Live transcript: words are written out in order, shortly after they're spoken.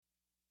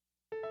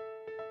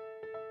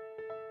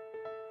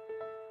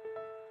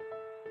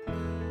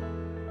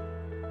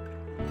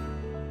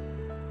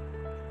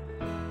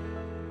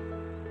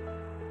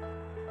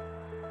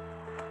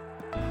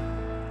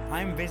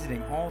I'm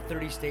visiting all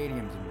 30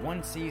 stadiums in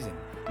one season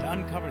to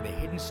uncover the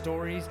hidden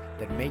stories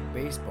that make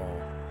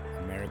baseball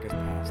America's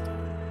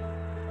pastime.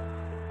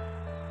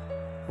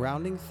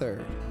 Rounding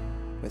Third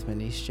with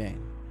Manish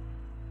Jain.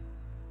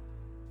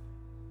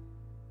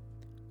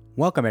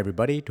 Welcome,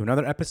 everybody, to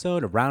another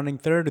episode of Rounding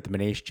Third with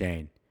Manish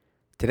Jain.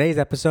 Today's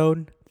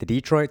episode, the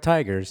Detroit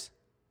Tigers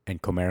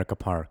and Comerica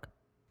Park.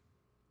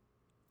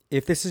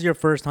 If this is your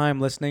first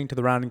time listening to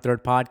the Rounding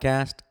Third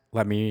podcast,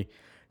 let me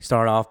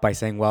start off by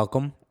saying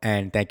welcome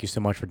and thank you so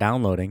much for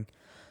downloading.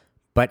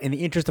 But in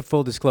the interest of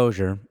full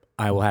disclosure,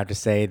 I will have to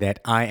say that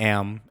I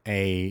am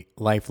a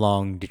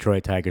lifelong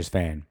Detroit Tigers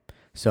fan.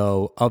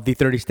 So of the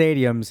 30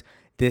 stadiums,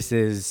 this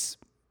is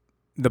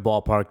the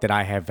ballpark that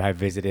I have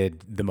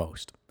visited the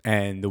most,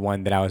 and the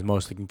one that I was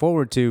most looking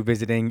forward to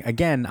visiting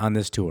again on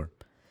this tour.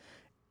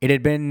 It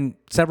had been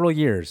several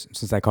years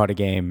since I caught a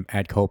game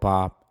at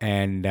Copa,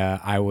 and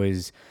I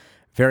was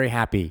very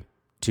happy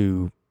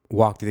to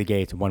walk through the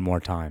gates one more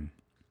time.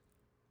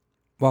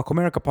 While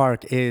Comerica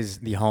Park is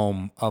the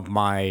home of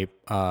my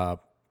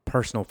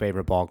personal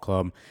favorite ball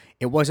club,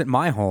 it wasn't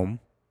my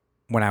home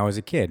when I was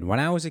a kid. When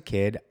I was a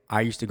kid,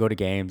 I used to go to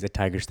games at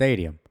Tiger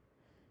Stadium.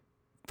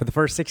 For the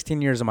first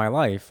 16 years of my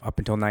life, up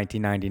until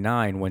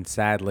 1999, when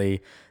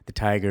sadly the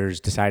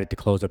Tigers decided to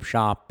close up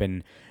shop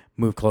and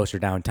move closer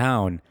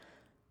downtown,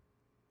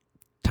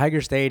 Tiger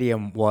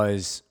Stadium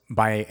was,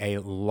 by a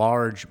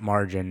large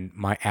margin,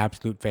 my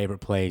absolute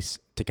favorite place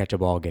to catch a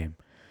ball game.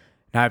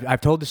 Now,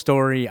 I've told the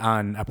story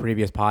on a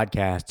previous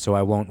podcast, so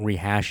I won't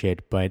rehash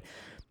it, but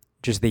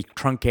just the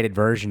truncated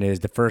version is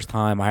the first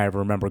time I ever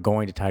remember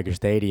going to Tiger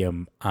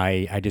Stadium,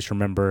 I just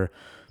remember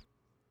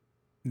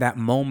that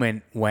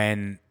moment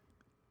when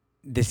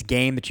this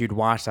game that you'd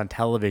watched on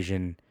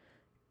television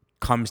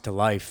comes to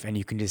life, and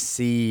you can just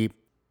see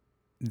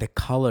the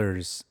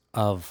colors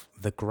of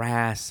the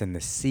grass and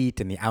the seat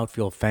and the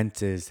outfield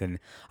fences, and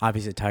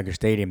obviously at Tiger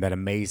Stadium, that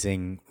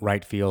amazing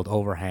right field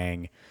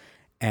overhang.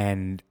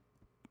 And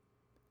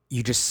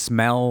you just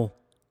smell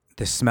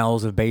the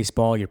smells of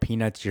baseball, your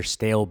peanuts, your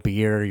stale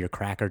beer, your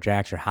Cracker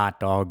Jacks, your hot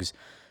dogs.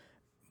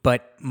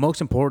 But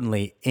most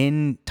importantly,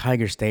 in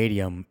Tiger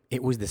Stadium,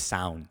 it was the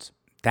sounds.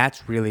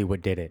 That's really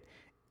what did it.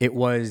 It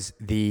was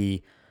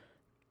the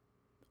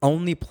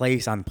only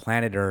place on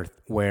planet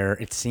Earth where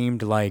it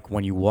seemed like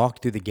when you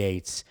walked through the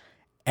gates,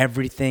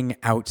 everything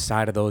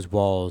outside of those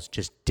walls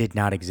just did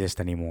not exist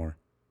anymore.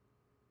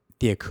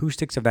 The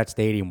acoustics of that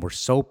stadium were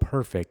so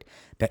perfect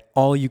that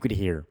all you could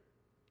hear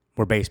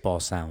were baseball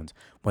sounds,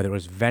 whether it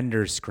was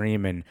vendors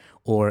screaming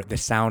or the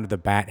sound of the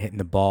bat hitting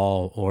the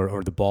ball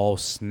or the ball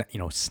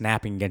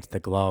snapping against the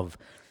glove.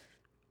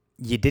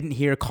 You didn't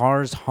hear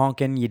cars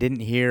honking. You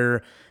didn't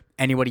hear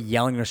anybody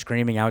yelling or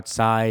screaming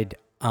outside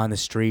on the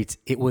streets.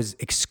 It was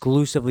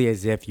exclusively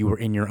as if you were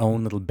in your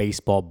own little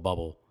baseball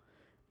bubble.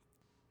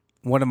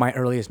 One of my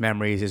earliest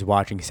memories is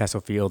watching Cecil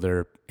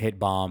Fielder hit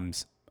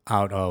bombs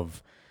out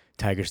of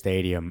Tiger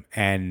Stadium.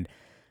 And,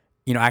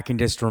 I can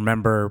just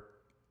remember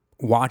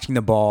watching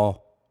the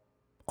ball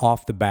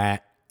off the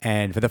bat,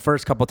 and for the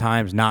first couple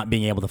times not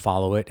being able to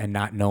follow it and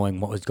not knowing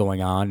what was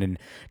going on and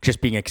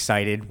just being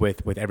excited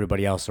with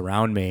everybody else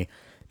around me.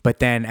 But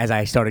then as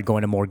I started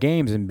going to more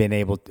games and being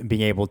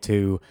able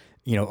to,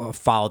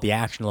 follow the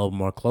action a little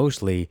more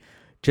closely,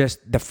 just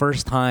the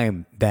first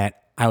time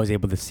that I was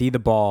able to see the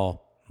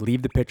ball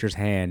leave the pitcher's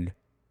hand,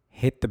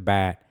 hit the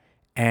bat,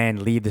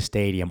 and leave the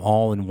stadium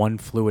all in one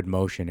fluid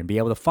motion, and be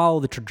able to follow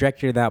the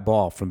trajectory of that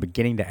ball from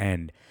beginning to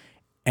end,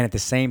 and at the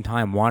same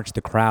time watch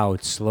the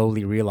crowd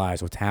slowly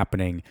realize what's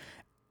happening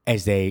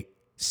as they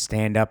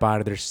stand up out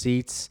of their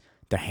seats,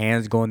 their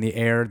hands go in the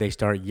air, they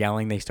start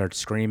yelling, they start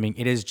screaming.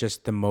 It is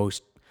just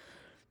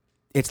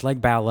it's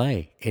like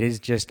ballet. It is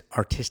just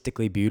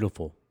artistically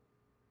beautiful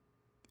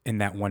in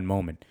that one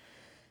moment.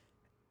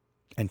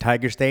 And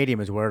Tiger Stadium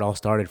is where it all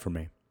started for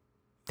me.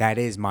 That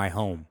is my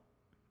home.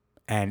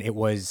 And it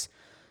was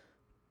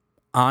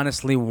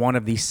honestly one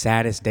of the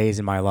saddest days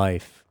in my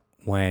life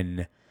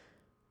when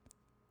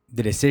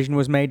the decision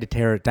was made to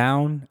tear it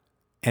down,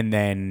 and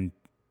then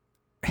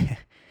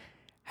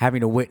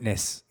having to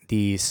witness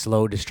the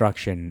slow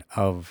destruction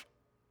of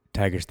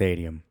Tiger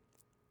Stadium.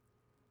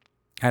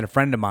 I had a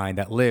friend of mine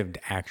that lived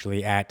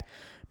actually at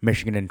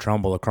Michigan and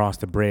Trumbull across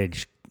the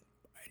bridge,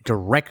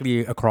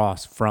 directly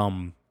across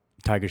from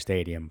Tiger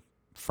Stadium.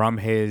 From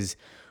his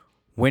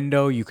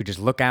window, you could just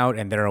look out,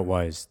 and there it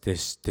was,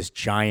 this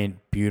giant,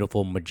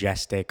 beautiful,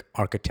 majestic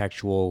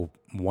architectural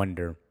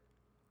wonder.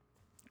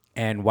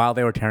 And while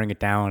they were tearing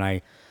it down,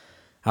 I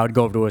would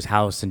go over to his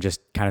house and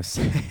just kind of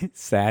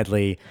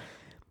sadly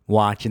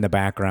watch in the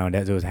background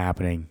as it was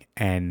happening.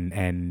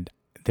 And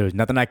there was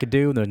nothing I could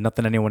do. There was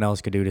nothing anyone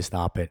else could do to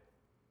stop it.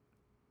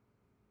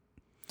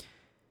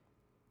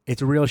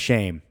 It's a real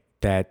shame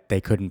that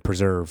they couldn't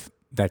preserve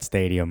that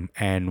stadium.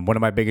 And one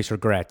of my biggest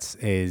regrets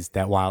is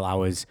that while I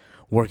was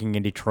working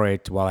in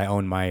Detroit, while I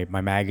owned my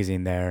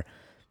magazine there,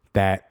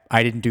 that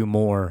I didn't do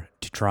more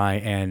to try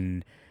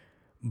and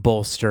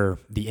bolster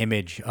the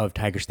image of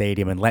Tiger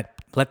Stadium and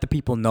let the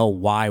people know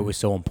why it was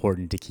so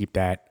important to keep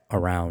that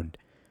around.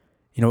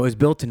 It was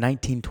built in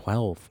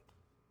 1912.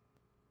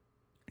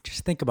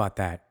 Just think about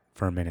that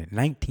for a minute.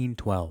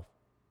 1912.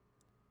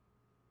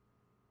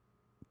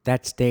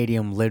 That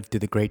stadium lived through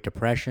the Great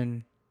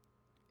Depression.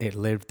 It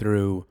lived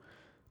through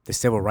the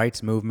Civil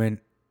Rights Movement.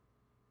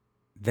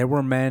 There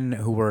were men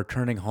who were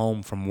returning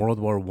home from World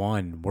War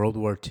I, World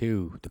War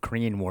II, the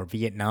Korean War,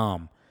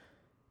 Vietnam,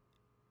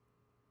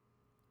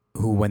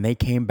 who, when they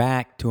came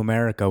back to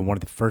America, one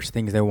of the first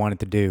things they wanted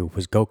to do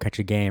was go catch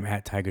a game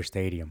at Tiger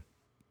Stadium.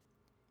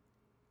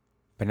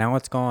 But now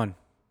it's gone,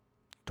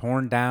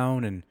 torn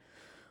down, and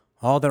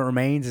all that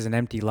remains is an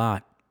empty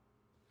lot.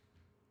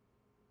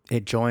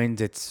 It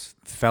joins its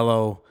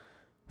fellow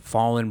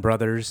fallen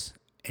brothers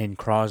in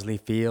Crosley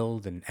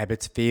Field and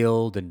Ebbets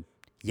Field and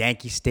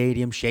Yankee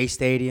Stadium, Shea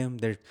Stadium.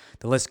 The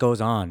list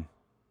goes on.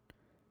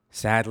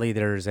 Sadly,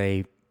 there's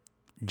a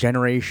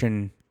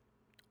generation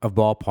of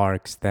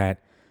ballparks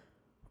that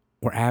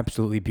were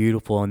absolutely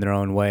beautiful in their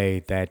own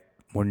way that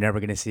we're never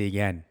going to see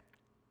again.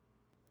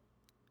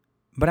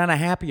 But on a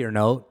happier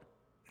note,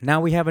 now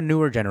we have a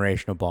newer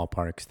generation of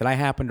ballparks that I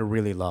happen to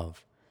really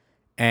love.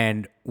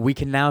 And we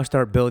can now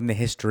start building the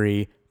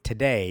history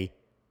today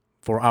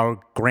for our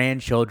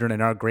grandchildren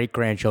and our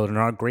great-grandchildren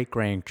and our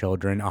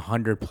great-grandchildren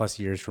 100 plus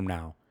years from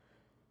now.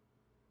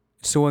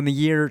 So in the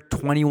year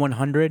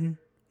 2100,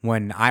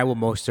 when I will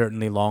most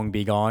certainly long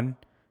be gone,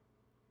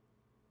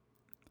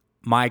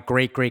 my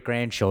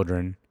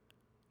great-great-grandchildren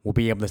will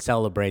be able to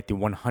celebrate the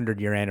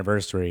 100-year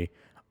anniversary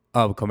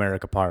of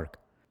Comerica Park.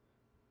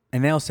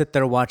 And they'll sit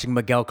there watching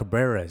Miguel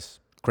Cabrera's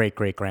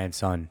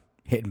great-great-grandson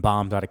hitting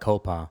bombs out of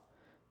Copa.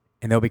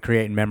 And they'll be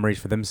creating memories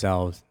for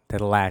themselves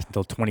that'll last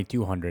until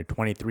 2200,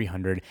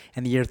 2300,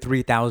 and the year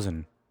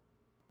 3000.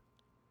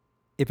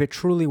 If it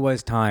truly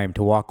was time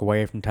to walk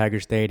away from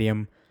Tiger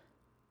Stadium,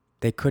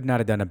 they could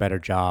not have done a better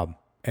job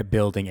at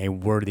building a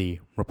worthy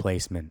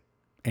replacement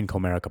in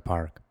Comerica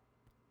Park.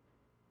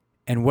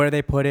 And where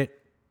they put it,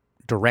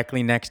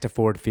 directly next to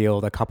Ford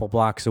Field, a couple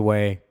blocks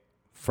away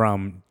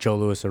from Joe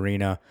Louis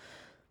Arena,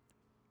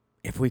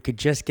 if we could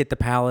just get the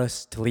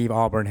Palace to leave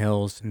Auburn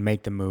Hills and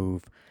make the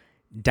move,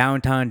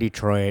 downtown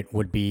Detroit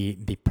would be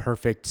the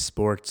perfect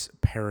sports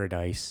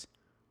paradise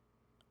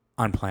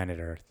on planet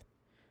Earth.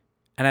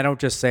 And I don't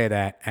just say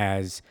that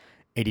as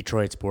a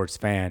Detroit sports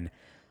fan.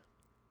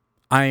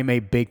 I am a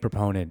big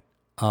proponent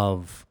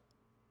of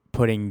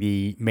putting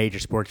the major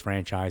sports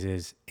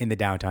franchises in the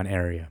downtown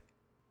area.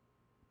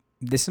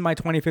 This is my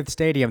 25th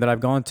stadium that I've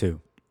gone to.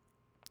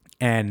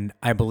 And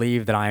I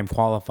believe that I am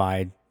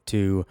qualified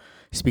to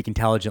speak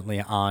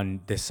intelligently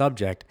on this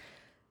subject.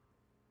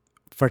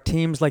 For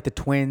teams like the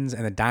Twins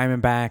and the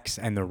Diamondbacks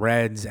and the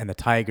Reds and the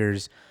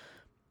Tigers,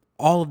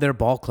 all of their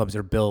ball clubs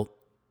are built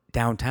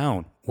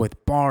downtown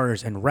with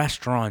bars and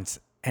restaurants,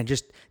 and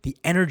just the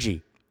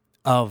energy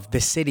of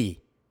the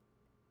city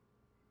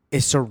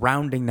is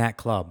surrounding that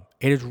club.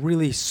 It is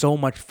really so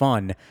much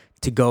fun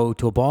to go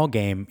to a ball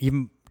game,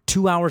 even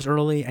 2 hours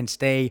early and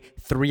stay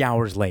 3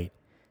 hours late.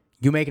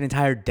 You make an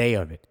entire day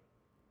of it.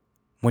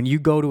 When you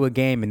go to a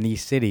game in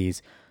these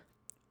cities,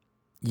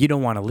 you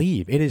don't want to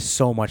leave. It is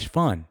so much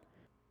fun.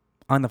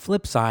 On the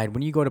flip side,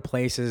 when you go to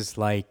places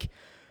like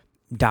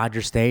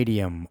Dodger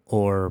Stadium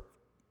or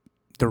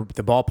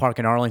the ballpark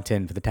in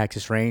Arlington for the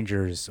Texas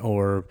Rangers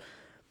or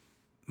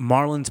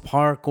Marlins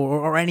Park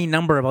or any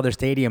number of other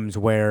stadiums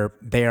where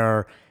they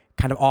are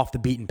kind of off the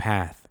beaten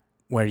path,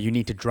 where you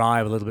need to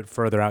drive a little bit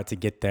further out to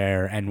get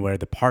there and where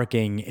the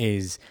parking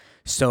is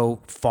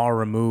so far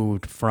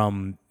removed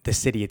from the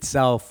city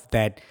itself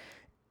that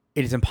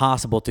it is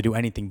impossible to do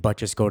anything but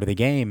just go to the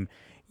game,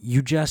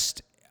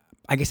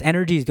 I guess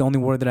energy is the only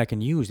word that I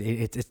can use.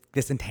 It's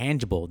this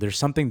intangible. There's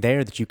something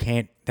there that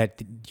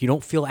you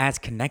don't feel as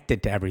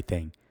connected to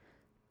everything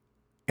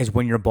as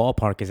when your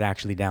ballpark is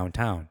actually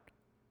downtown.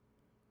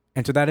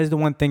 And so that is the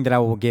one thing that I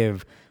will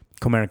give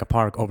Comerica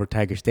Park over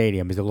Tiger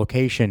Stadium, is the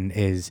location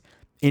is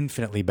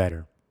infinitely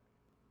better.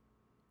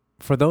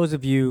 For those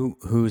of you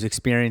whose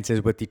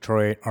experiences with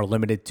Detroit are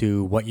limited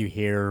to what you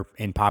hear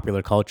in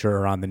popular culture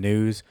or on the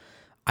news,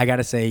 I got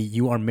to say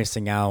you are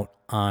missing out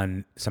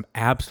on some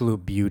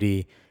absolute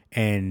beauty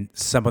and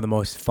some of the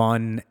most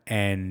fun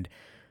and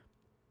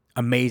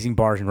amazing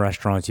bars and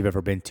restaurants you've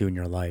ever been to in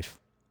your life.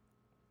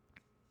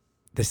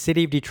 The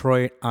city of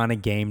Detroit on a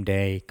game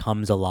day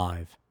comes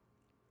alive.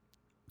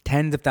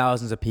 Tens of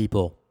thousands of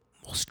people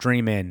will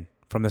stream in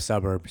from the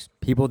suburbs.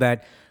 People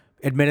that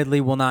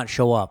admittedly will not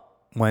show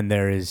up when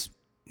there is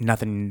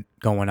nothing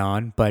going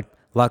on, but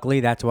luckily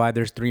that's why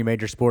there's 3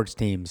 major sports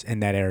teams in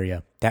that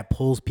area. That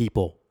pulls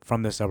people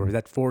from the suburbs,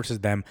 that forces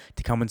them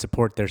to come and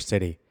support their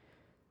city.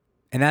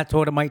 And that's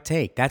what it might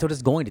take. That's what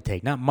it's going to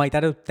take. Not might.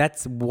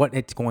 That's what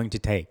it's going to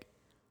take.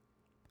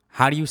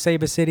 How do you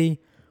save a city?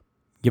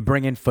 You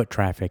bring in foot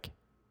traffic.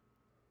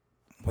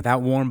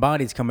 Without warm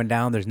bodies coming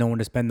down, there's no one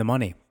to spend the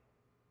money.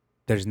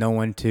 There's no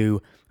one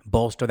to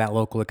bolster that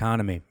local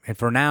economy. And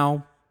for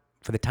now,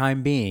 for the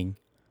time being,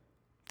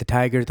 the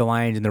Tigers, the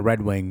Lions, and the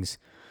Red Wings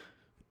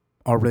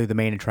are really the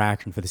main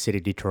attraction for the city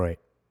of Detroit.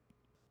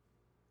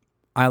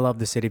 I love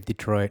the city of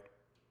Detroit,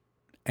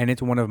 and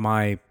it's one of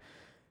my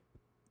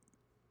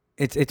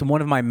It's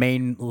one of my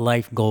main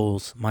life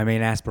goals, my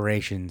main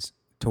aspirations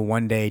to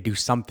one day do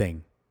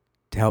something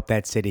to help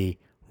that city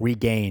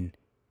regain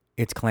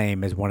its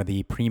claim as one of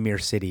the premier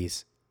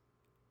cities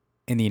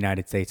in the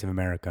United States of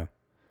America.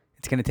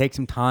 It's going to take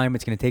some time.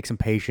 It's going to take some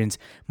patience.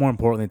 More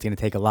importantly, it's going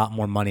to take a lot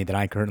more money than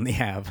I currently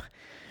have.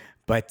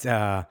 But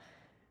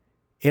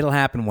it'll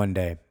happen one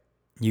day.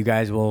 You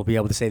guys will be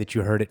able to say that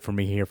you heard it from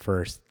me here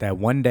first, that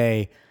one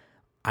day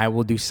I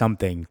will do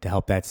something to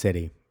help that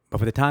city. But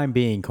for the time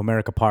being,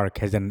 Comerica Park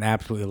has done an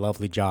absolutely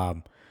lovely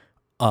job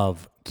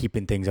of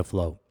keeping things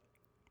afloat.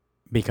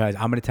 Because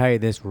I'm going to tell you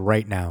this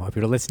right now. If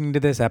you're listening to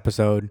this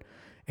episode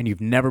and you've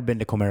never been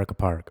to Comerica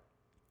Park,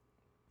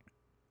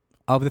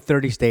 of the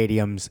 30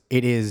 stadiums,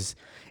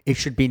 it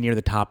should be near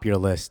the top of your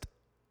list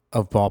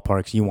of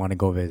ballparks you want to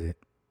go visit.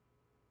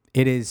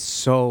 It is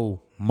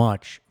so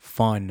much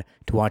fun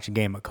to watch a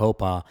game at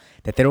Copa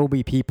that there will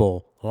be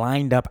people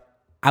lined up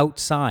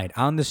outside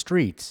on the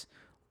streets,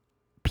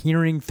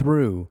 peering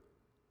through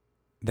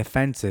the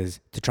fences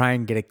to try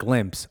and get a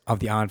glimpse of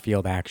the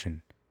on-field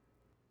action.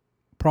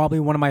 Probably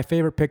one of my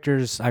favorite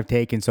pictures I've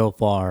taken so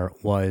far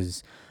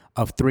was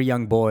of three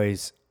young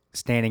boys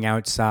standing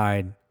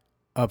outside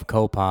of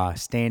Copa,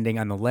 standing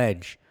on the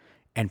ledge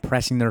and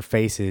pressing their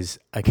faces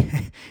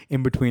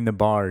in between the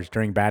bars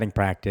during batting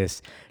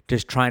practice,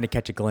 just trying to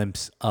catch a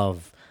glimpse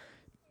of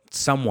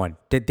someone.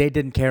 They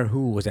didn't care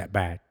who was at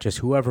bat, just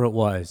whoever it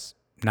was,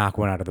 knock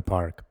one out of the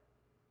park.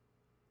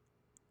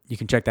 You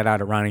can check that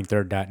out at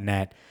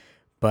roundingthird.net.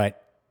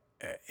 But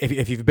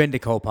if you've been to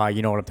Copa,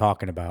 you know what I'm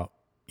talking about.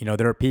 You know,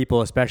 there are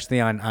people,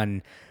 especially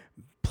on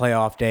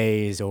playoff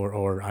days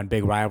or on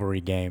big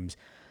rivalry games,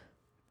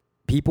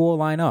 people will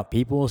line up.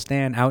 People will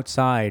stand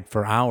outside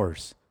for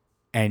hours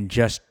and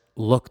just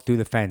look through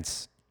the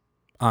fence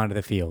onto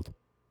the field.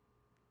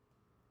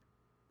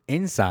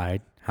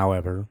 Inside,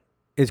 however,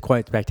 is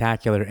quite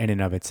spectacular in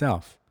and of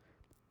itself.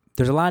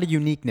 There's a lot of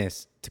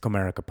uniqueness to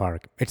Comerica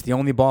Park. It's the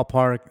only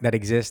ballpark that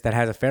exists that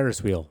has a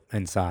Ferris wheel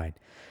inside.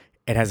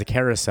 It has a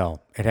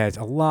carousel. It has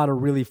a lot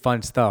of really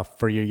fun stuff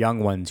for your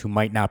young ones who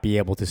might not be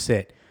able to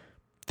sit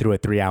through a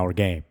 3-hour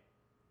game.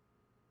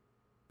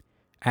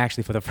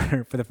 Actually, for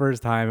the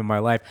first time in my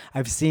life,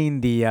 I've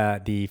seen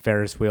the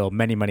Ferris wheel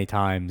many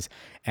times,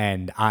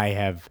 and I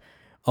have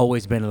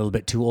always been a little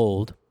bit too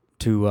old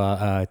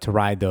to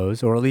ride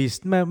those, or at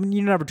least you're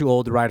never too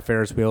old to ride a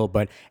Ferris wheel.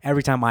 But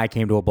every time I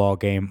came to a ball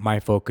game,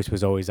 my focus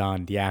was always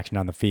on the action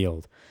on the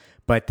field.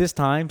 But this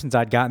time, since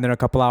I'd gotten there a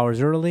couple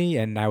hours early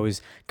and I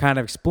was kind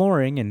of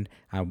exploring, and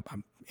I'm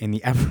in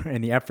the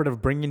effort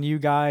of bringing you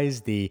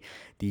guys the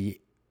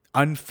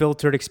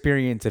unfiltered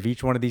experience of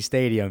each one of these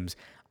stadiums,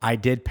 I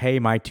did pay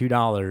my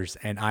 $2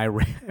 and I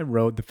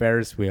rode the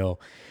Ferris wheel,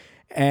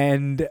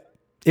 and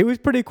it was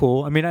pretty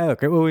cool. I mean, I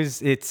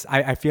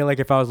feel like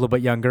if I was a little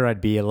bit younger, I'd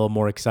be a little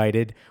more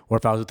excited, or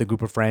if I was with a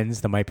group of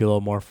friends, that might be a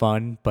little more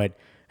fun. But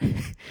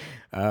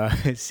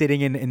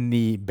sitting in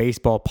the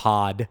baseball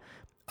pod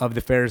of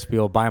the Ferris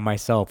wheel by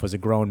myself as a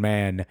grown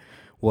man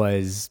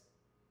was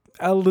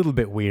a little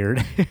bit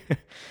weird.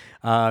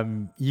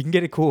 You can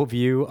get a cool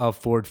view of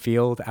Ford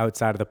Field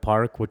outside of the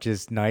park, which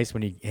is nice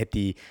when you hit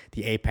the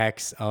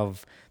apex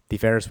of the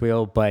Ferris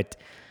wheel. But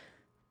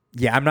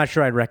yeah, I'm not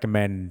sure I'd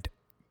recommend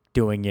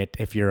doing it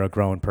if you're a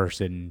grown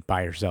person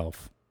by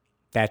yourself.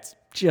 That's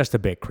just a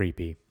bit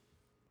creepy.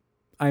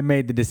 I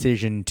made the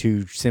decision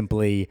to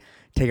simply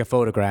take a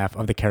photograph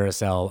of the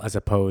carousel as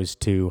opposed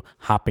to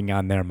hopping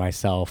on there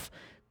myself,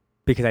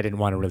 because I didn't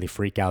want to really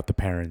freak out the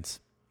parents.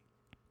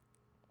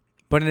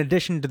 But in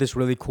addition to this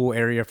really cool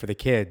area for the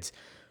kids,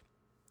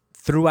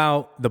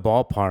 throughout the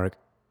ballpark,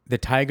 the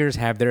Tigers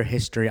have their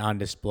history on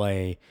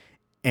display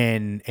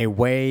in a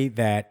way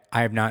that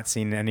I have not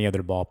seen in any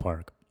other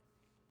ballpark.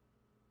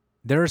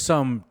 There are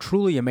some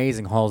truly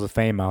amazing halls of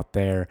fame out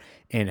there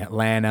in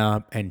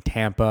Atlanta and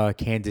Tampa,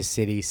 Kansas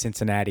City,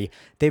 Cincinnati.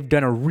 They've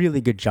done a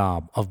really good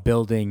job of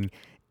building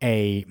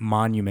a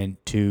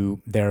monument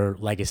to their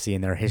legacy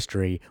and their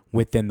history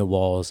within the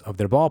walls of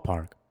their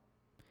ballpark.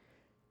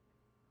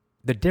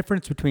 The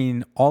difference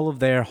between all of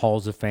their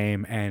halls of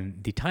fame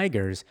and the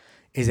Tigers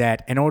is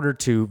that in order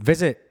to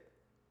visit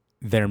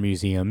their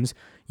museums,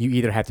 you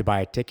either have to buy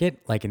a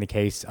ticket, like in the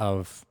case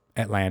of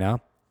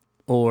Atlanta,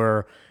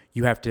 or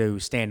you have to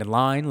stand in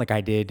line, like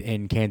I did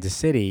in Kansas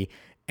City,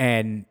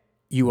 and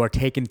you are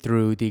taken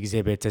through the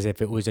exhibits as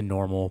if it was a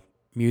normal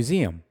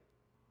museum.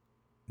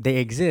 They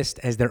exist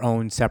as their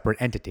own separate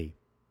entity.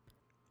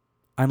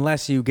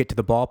 Unless you get to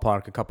the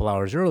ballpark a couple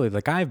hours early,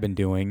 like I've been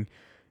doing,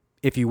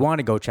 if you want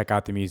to go check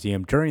out the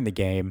museum during the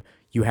game,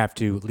 you have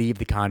to leave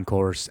the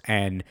concourse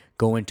and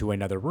go into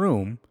another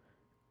room,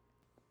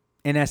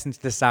 in essence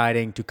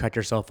deciding to cut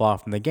yourself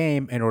off from the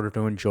game in order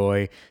to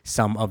enjoy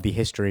some of the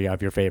history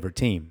of your favorite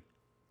team.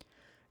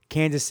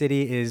 Kansas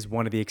City is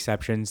one of the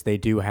exceptions. They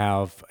do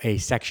have a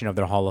section of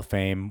their Hall of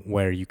Fame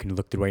where you can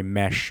look through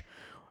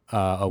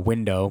a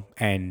window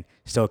and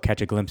still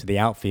catch a glimpse of the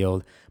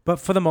outfield. But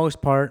for the most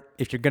part,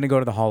 if you're going to go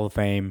to the Hall of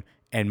Fame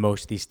and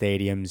most of these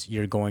stadiums,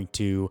 you're going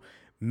to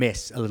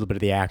miss a little bit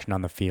of the action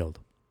on the field.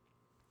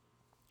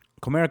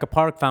 Comerica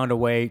Park found a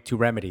way to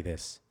remedy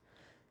this.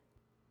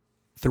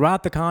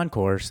 Throughout the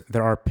concourse,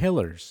 there are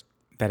pillars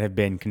that have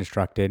been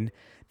constructed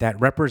that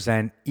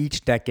represent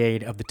each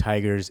decade of the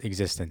Tigers'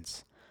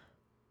 existence.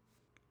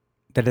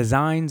 The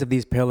designs of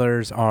these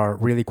pillars are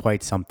really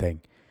quite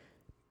something.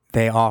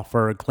 They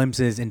offer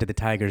glimpses into the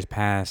Tigers'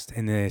 past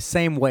in the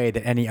same way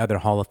that any other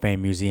Hall of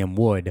Fame museum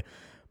would,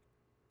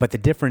 but the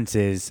difference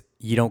is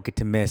you don't get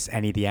to miss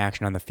any of the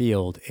action on the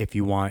field if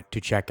you want to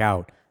check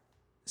out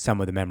some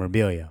of the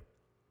memorabilia.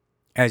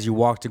 As you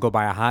walk to go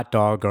buy a hot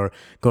dog or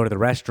go to the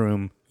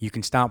restroom, you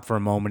can stop for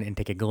a moment and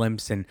take a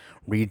glimpse and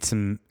read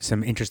some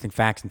interesting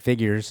facts and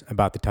figures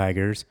about the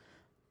Tigers.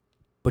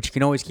 But you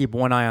can always keep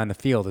one eye on the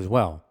field as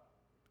well,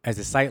 as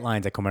the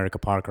sightlines at Comerica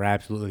Park are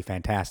absolutely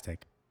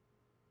fantastic.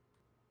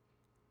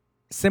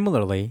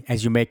 Similarly,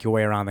 as you make your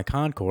way around the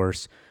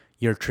concourse,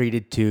 you're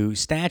treated to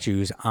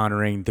statues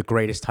honoring the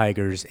greatest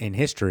Tigers in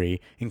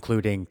history,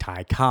 including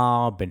Ty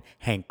Cobb and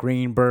Hank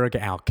Greenberg,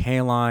 Al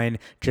Kaline,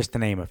 just to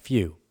name a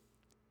few.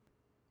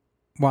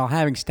 While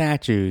having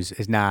statues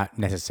is not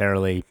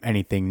necessarily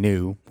anything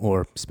new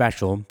or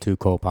special to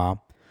Copa,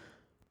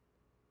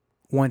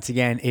 once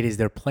again, it is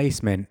their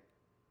placement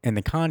in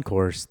the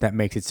concourse that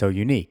makes it so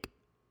unique.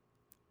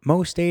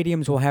 Most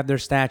stadiums will have their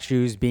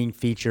statues being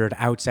featured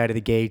outside of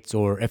the gates,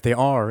 or if they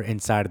are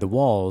inside of the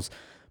walls,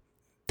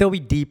 they'll be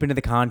deep into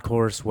the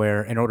concourse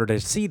where, in order to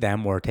see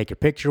them or take a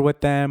picture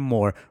with them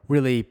or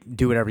really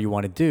do whatever you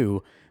want to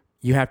do,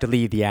 you have to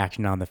leave the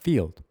action on the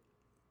field.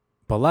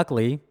 But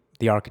luckily,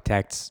 the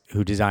architects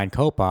who designed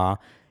Copa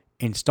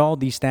installed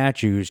these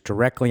statues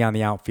directly on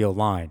the outfield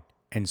line.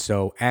 And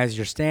so as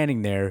you're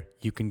standing there,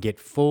 you can get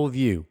full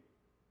view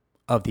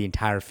of the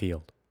entire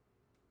field.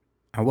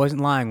 I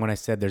wasn't lying when I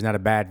said there's not a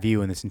bad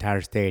view in this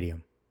entire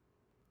stadium.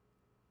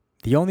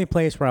 The only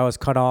place where I was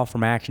cut off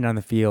from action on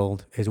the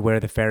field is where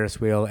the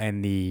Ferris wheel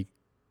and the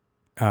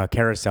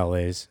carousel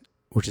is,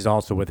 which is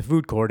also where the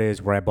food court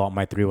is, where I bought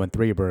my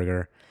 313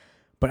 burger.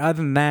 But other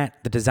than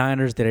that, the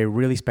designers did a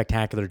really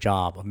spectacular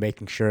job of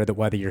making sure that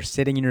whether you're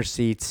sitting in your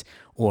seats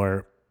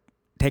or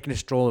taking a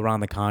stroll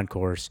around the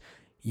concourse,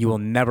 you will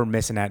never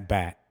miss an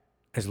at-bat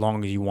as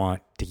long as you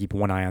want to keep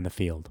one eye on the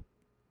field.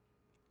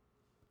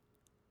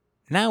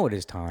 Now it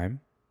is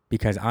time,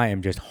 because I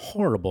am just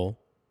horrible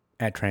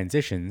at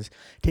transitions,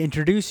 to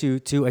introduce you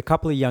to a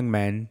couple of young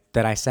men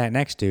that I sat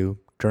next to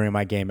during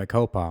my game at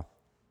Copa.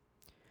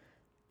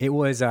 It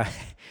was a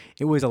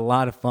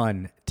lot of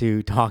fun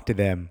to talk to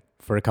them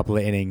for a couple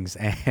of innings,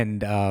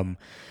 and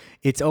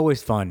it's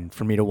always fun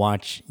for me to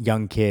watch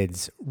young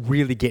kids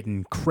really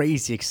getting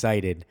crazy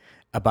excited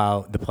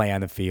about the play on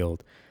the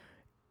field.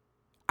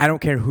 I don't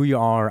care who you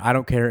are. I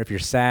don't care if you're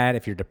sad,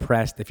 if you're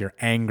depressed, if you're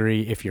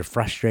angry, if you're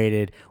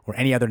frustrated, or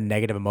any other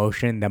negative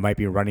emotion that might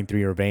be running through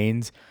your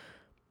veins.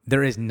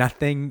 There is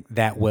nothing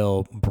that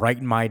will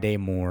brighten my day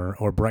more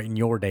or brighten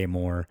your day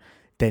more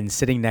than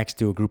sitting next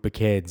to a group of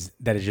kids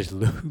that is just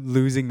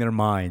losing their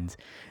minds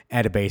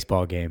at a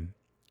baseball game.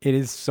 It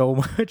is so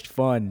much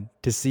fun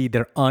to see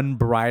their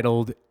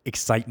unbridled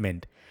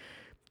excitement.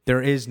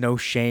 There is no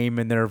shame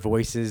in their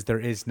voices. There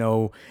is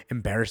no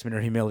embarrassment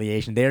or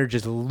humiliation. They're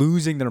just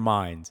losing their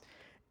minds.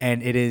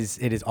 And it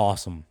is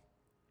awesome.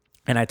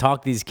 And I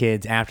talked to these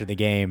kids after the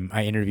game.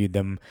 I interviewed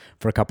them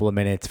for a couple of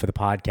minutes for the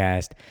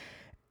podcast.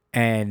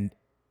 And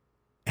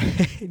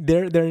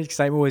their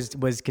excitement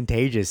was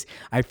contagious.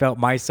 I felt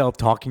myself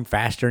talking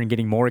faster and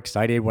getting more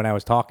excited when I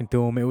was talking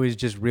to them. It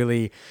was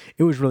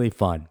really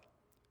fun.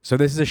 So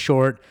this is a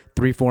short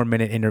 3-4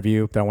 minute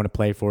interview that I want to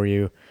play for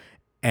you.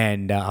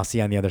 And I'll see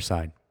you on the other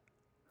side.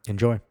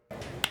 Enjoy.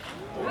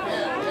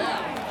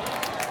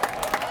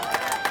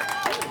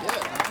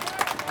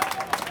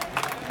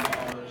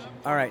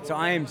 All right, so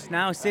I am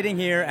now sitting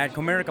here at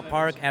Comerica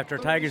Park after a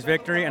Tigers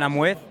victory, and I'm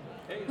with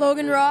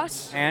Logan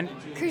Ross. and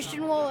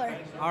Christian Wooler.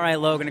 all right,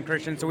 Logan and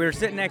Christian. So we were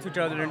sitting next to each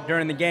other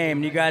during the game,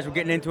 and you guys were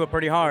getting into it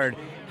pretty hard.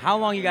 How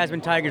long you guys been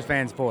Tigers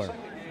fans for?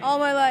 All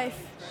my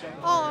life.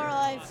 All our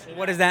lives.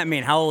 What does that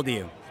mean? How old are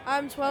you?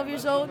 I'm 12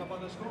 years old.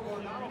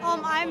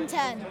 I'm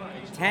 10.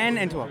 10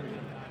 and 12.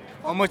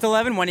 Almost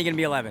 11? When are you going to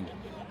be 11?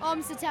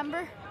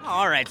 September.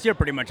 All right, so you're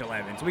pretty much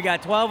 11. So we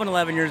got 12 and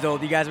 11 years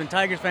old. You guys have been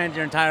Tigers fans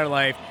your entire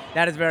life.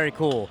 That is very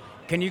cool.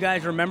 Can you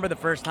guys remember the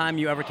first time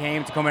you ever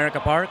came to Comerica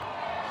Park?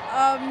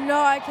 No,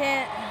 I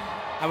can't.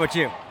 How about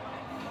you?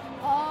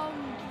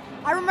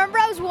 I remember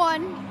I was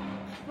 1,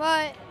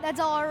 but that's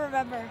all I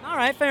remember. All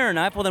right, fair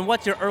enough. Well, then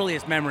what's your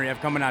earliest memory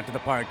of coming out to the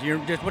park?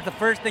 What's the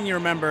first thing you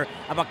remember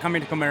about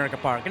coming to Comerica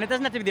Park? And it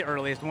doesn't have to be the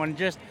earliest one,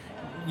 just,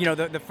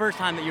 the first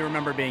time that you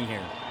remember being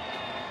here.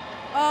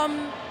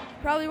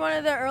 Probably one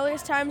of the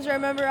earliest times I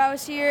remember I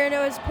was here and it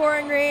was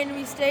pouring rain and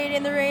we stayed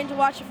in the rain to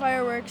watch the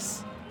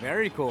fireworks.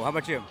 Very cool. How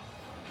about you?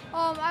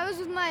 I was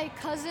with my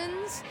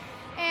cousins,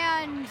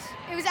 and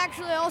it was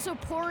actually also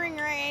pouring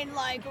rain,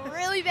 like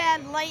really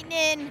bad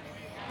lightning.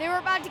 They were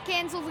about to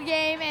cancel the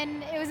game,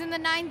 and it was in the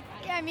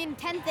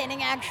 10th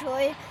inning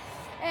actually.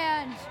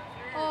 And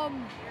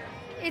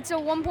it's a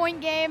 1-point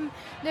game.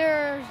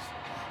 There's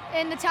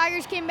and the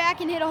Tigers came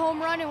back and hit a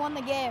home run and won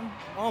the game.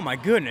 Oh my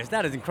goodness,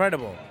 that is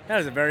incredible. That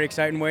is a very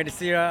exciting way to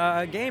see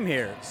a game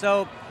here.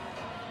 So,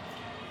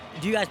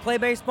 do you guys play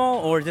baseball,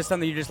 or is this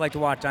something you just like to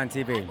watch on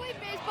TV? I played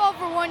baseball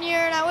for 1 year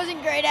and I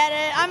wasn't great at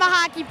it. I'm a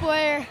hockey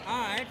player. All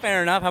right,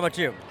 fair enough. How about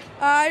you?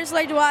 I just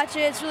like to watch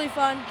it. It's really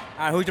fun.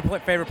 Who's your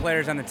favorite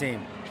players on the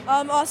team?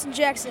 Austin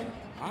Jackson.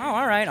 Oh,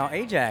 all right. Oh,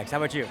 Ajax. How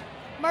about you?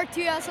 Mark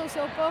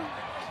Tuiasosopo.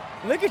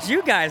 Look at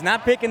you guys,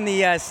 not picking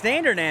the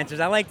standard answers.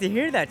 I like to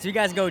hear that. So you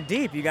guys go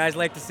deep. You guys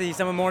like to see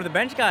some more of the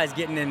bench guys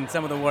getting in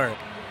some of the work.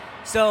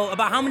 So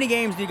about how many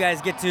games do you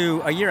guys get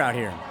to a year out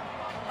here?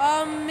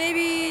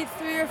 Maybe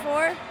 3 or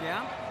 4.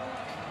 Yeah.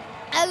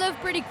 I live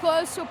pretty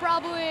close, so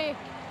probably a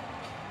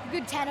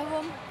good 10 of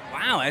them.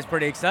 Wow, that's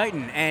pretty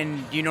exciting.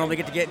 And do you normally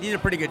get to these are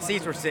pretty good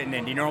seats we're sitting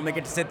in. Do you normally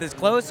get to sit this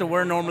close, or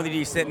where normally do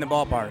you sit in the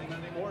ballpark?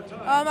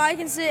 I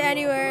can sit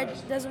anywhere.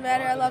 It doesn't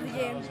matter. I love the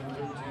game.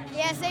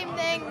 Yeah, same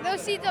thing.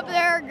 Those seats up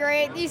there are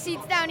great. These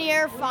seats down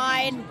here are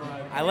fine.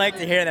 I like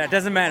to hear that. It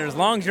doesn't matter. As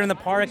long as you're in the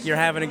park, you're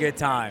having a good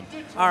time.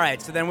 All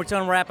right, so then we're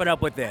going to wrap it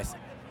up with this.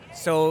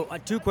 So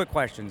 2 quick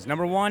questions.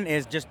 Number 1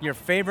 is just your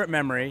favorite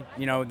memory,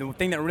 the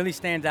thing that really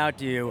stands out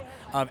to you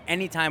of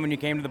any time when you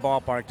came to the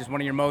ballpark, just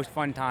one of your most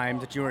fun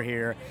times that you were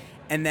here.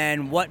 And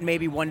then what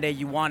maybe one day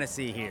you want to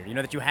see here,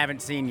 that you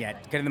haven't seen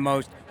yet.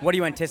 What are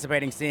you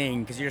anticipating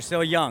seeing? Because you're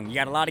still young. You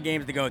got a lot of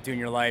games to go to in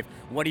your life.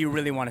 What do you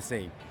really want to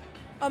see?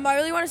 I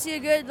really want to see a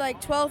good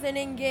 12th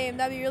inning game.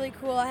 That'd be really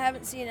cool. I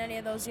haven't seen any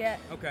of those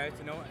yet. Okay,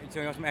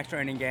 so some extra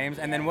inning games.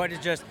 And then what is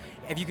just,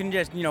 if you can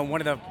just,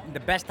 one of the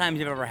best times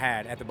you've ever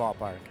had at the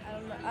ballpark?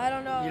 I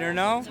don't know. You don't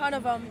know? A ton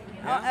of them.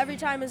 Yeah? Every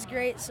time is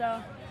great,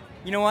 so.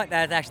 You know what?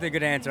 That's actually a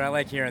good answer. I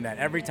like hearing that.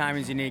 Every time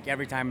is unique.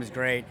 Every time is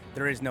great.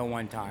 There is no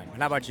one time.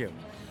 And how about you?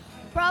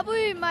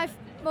 Probably my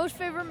most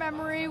favorite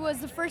memory was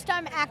the first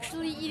time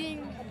actually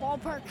eating a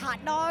ballpark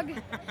hot dog,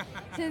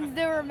 since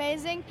they were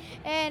amazing.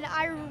 And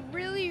I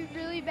really,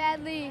 really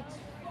badly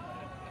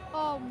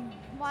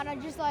want to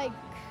just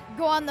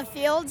go on the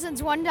field,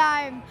 since one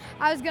time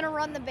I was going to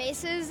run the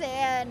bases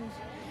and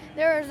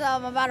there was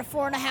about a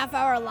 4.5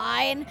 hour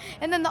line.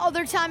 And then the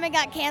other time it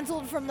got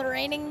canceled from the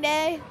raining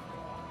day.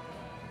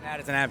 That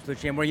is an absolute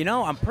shame.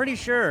 Well, I'm pretty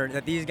sure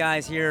that these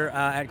guys here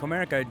at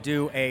Comerica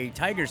do a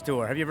Tigers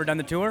tour. Have you ever done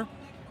the tour?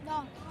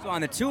 No. So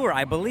on the tour,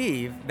 I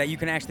believe that you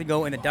can actually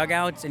go in the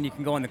dugouts and you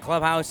can go in the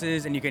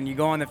clubhouses and you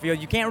go on the field.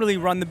 You can't really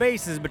run the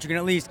bases, but you can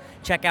at least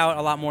check out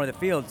a lot more of the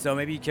field. So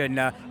maybe you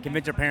can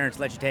convince your parents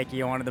to let you take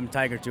you on one of them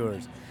Tiger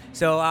tours.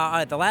 So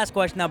the last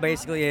question now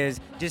basically is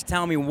just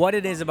tell me what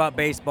it is about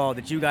baseball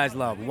that you guys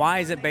love. Why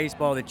is it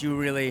baseball that you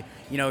really,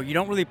 you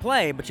don't really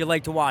play, but you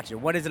like to watch it?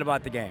 What is it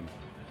about the game?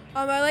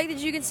 I like that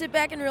you can sit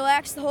back and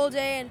relax the whole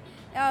day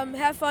and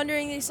have fun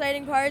during the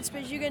exciting parts,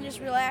 but you can just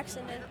relax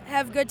and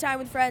have a good time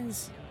with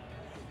friends.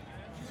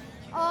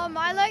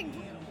 I like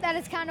that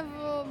it's kind of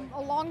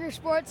a longer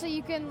sport, so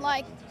you can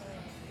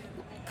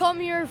come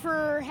here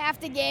for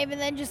half the game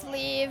and then just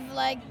leave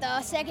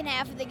the second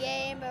half of the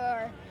game,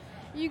 or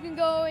you can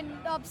go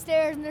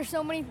upstairs and there's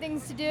so many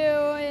things to do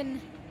and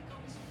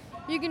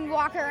you can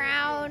walk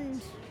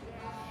around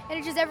and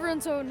it's just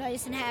everyone's so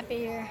nice and happy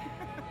here.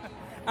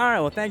 All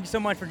right, well, thank you so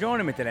much for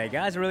joining me today,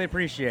 guys. I really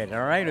appreciate it,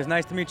 all right? It was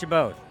nice to meet you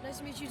both. Nice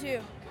to meet you too.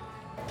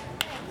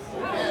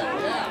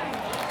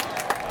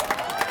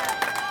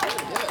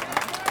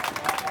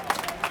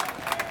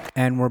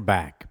 And we're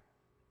back.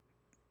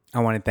 I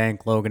want to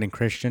thank Logan and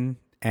Christian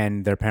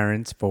and their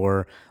parents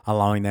for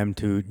allowing them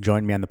to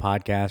join me on the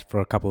podcast for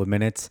a couple of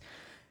minutes.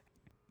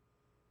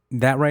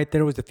 That right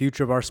there was the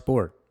future of our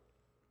sport.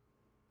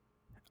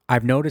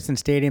 I've noticed in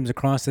stadiums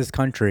across this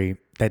country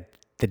that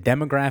the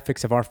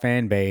demographics of our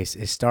fan base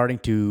is starting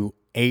to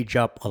age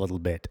up a little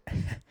bit.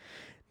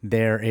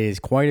 There is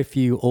quite a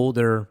few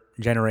older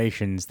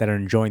generations that are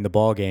enjoying the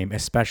ball game,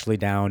 especially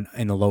down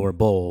in the lower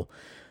bowl.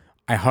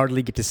 I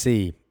hardly get to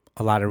see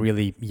a lot of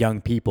really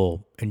young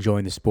people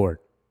enjoying the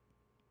sport.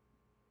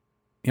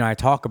 I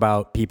talk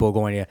about people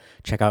going to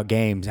check out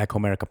games at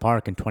Comerica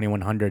Park in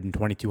 2100 and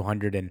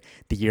 2200 and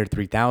the year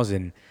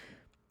 3000.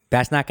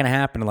 That's not going to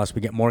happen unless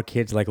we get more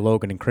kids like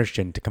Logan and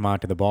Christian to come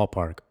out to the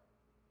ballpark.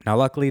 Now,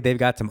 luckily, they've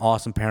got some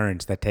awesome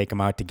parents that take them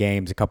out to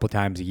games a couple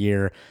times a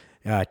year,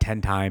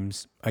 10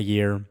 times a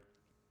year.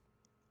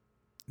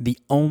 The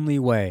only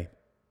way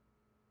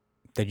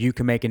that you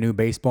can make a new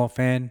baseball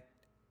fan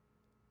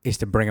is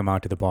to bring them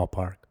out to the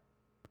ballpark.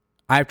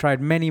 I've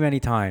tried many, many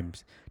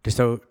times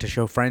to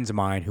show friends of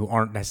mine who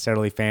aren't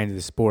necessarily fans of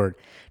the sport,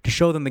 to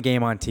show them the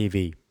game on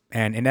TV.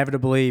 And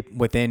inevitably,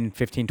 within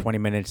 15, 20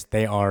 minutes,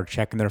 they are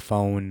checking their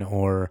phone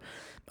or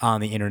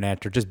on the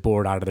internet or just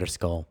bored out of their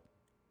skull.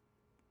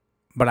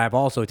 But I've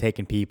also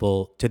taken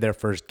people to their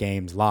first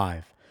games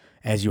live,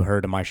 as you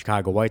heard in my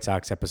Chicago White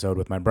Sox episode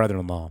with my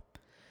brother-in-law.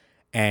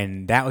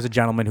 And that was a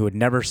gentleman who had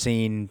never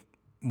seen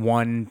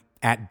one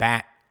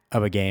at-bat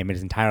of a game in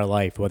his entire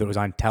life, whether it was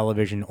on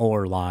television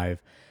or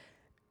live.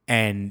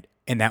 And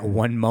in that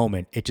one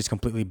moment, it just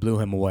completely blew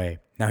him away.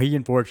 Now, he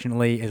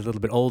unfortunately is a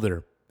little bit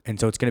older, and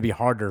so it's going to be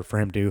harder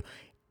for him to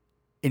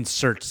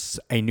insert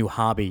a new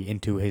hobby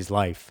into his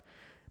life.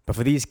 But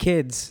for these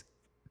kids,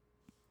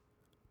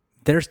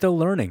 they're still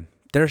learning.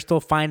 They're still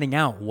finding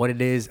out what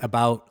it is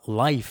about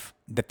life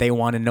that they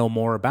want to know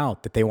more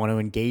about, that they want to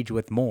engage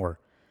with more.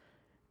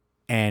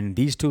 And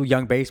these two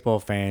young baseball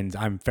fans,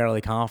 I'm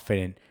fairly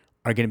confident,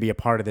 are going to be a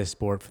part of this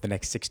sport for the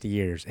next 60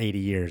 years, 80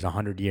 years,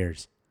 100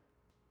 years.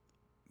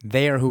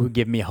 They are who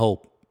give me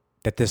hope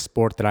that this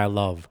sport that I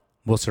love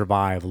will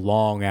survive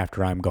long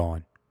after I'm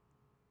gone.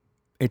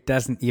 It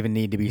doesn't even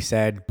need to be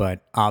said,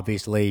 but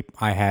obviously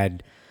I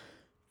had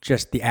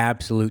just the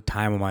absolute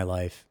time of my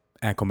life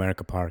at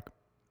Comerica Park.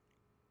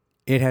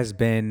 It has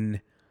been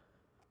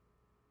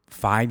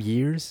 5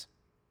 years.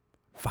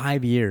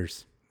 5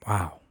 years.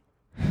 Wow.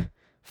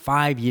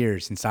 5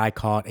 years since I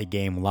caught a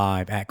game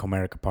live at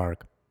Comerica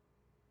Park.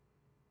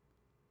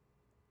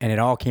 And it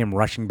all came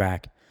rushing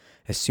back.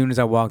 As soon as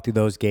I walked through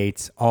those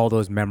gates, all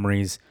those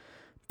memories,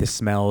 the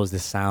smells, the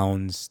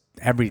sounds,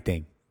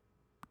 everything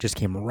just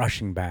came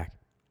rushing back.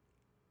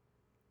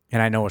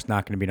 And I know it's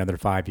not going to be another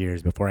 5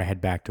 years before I head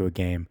back to a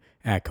game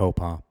at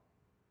Copa.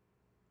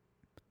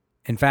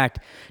 In fact,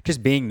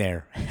 just being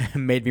there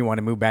made me want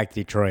to move back to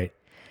Detroit.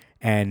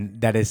 And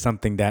that is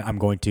something that I'm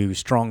going to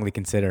strongly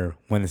consider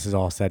when this is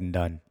all said and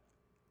done.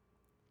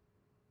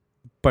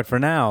 But for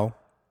now,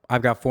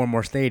 I've got 4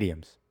 more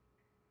stadiums.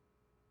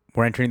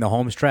 We're entering the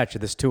home stretch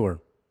of this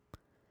tour.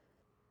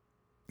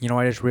 You know,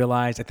 I just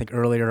realized, I think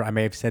earlier I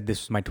may have said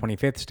this was my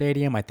 25th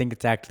stadium. I think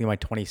it's actually my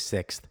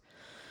 26th.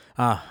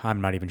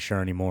 I'm not even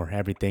sure anymore.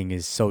 Everything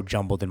is so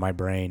jumbled in my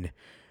brain.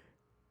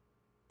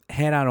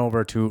 Head on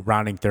over to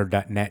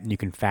roundingthird.net and you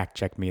can fact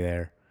check me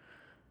there.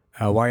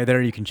 While you're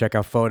there, you can check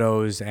out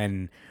photos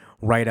and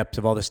write-ups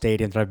of all the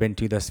stadiums that I've been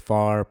to thus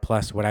far,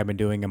 plus what I've been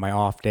doing in my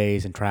off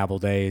days and travel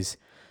days.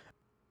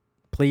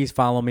 Please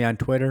follow me on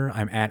Twitter.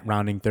 I'm at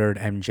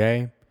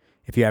roundingthirdmj.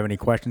 If you have any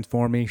questions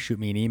for me, shoot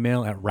me an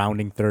email at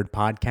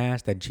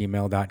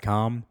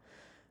roundingthirdpodcast@gmail.com.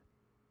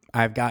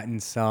 I've gotten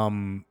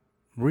some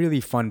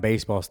really fun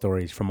baseball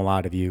stories from a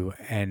lot of you,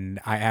 and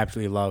I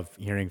absolutely love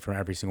hearing from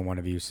every single one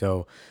of you.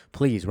 So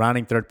please,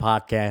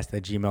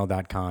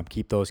 roundingthirdpodcast@gmail.com.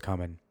 Keep those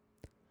coming.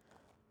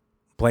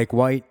 Blake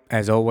White,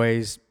 as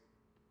always,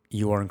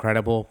 you are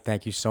incredible.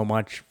 Thank you so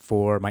much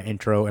for my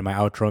intro and my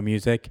outro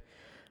music.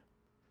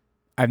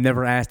 I've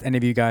never asked any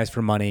of you guys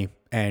for money,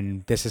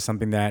 and this is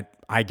something that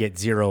I get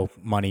zero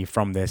money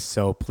from this.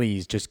 So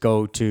please just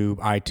go to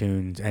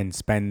iTunes and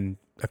spend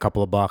a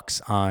couple of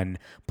bucks on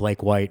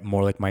Blake White,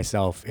 More Like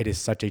Myself. It is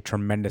such a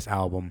tremendous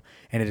album,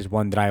 and it is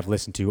one that I have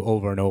listened to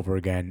over and over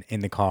again in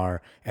the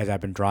car as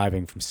I've been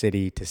driving from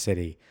city to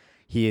city.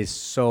 He is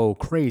so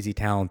crazy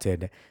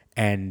talented,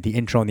 and the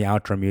intro and the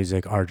outro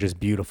music are just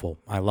beautiful.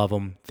 I love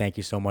him. Thank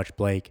you so much,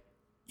 Blake.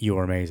 You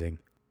are amazing.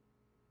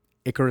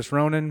 Icarus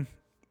Ronan,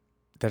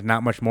 there's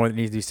not much more that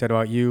needs to be said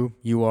about you.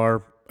 You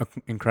are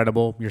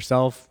incredible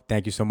yourself.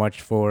 Thank you so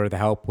much for the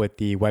help with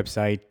the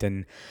website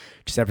and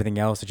just everything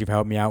else that you've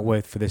helped me out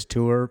with for this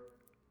tour.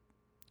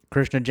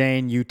 Krishna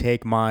Jain, you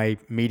take my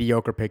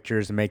mediocre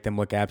pictures and make them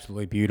look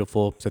absolutely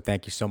beautiful. So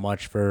thank you so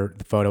much for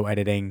the photo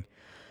editing.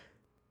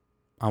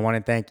 I want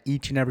to thank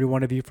each and every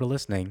one of you for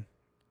listening.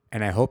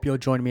 And I hope you'll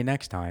join me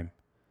next time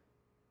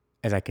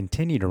as I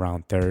continue to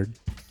round third,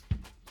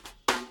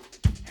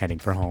 heading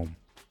for home.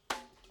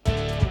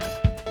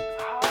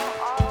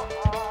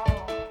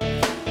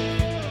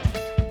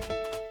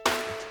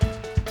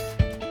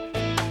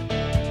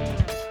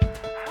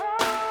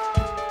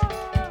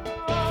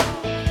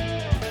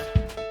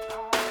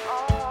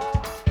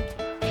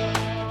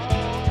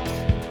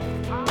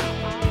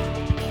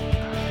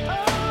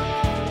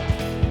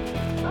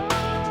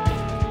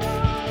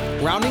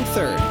 Rounding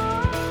third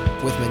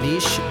with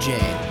Manish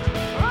Jain.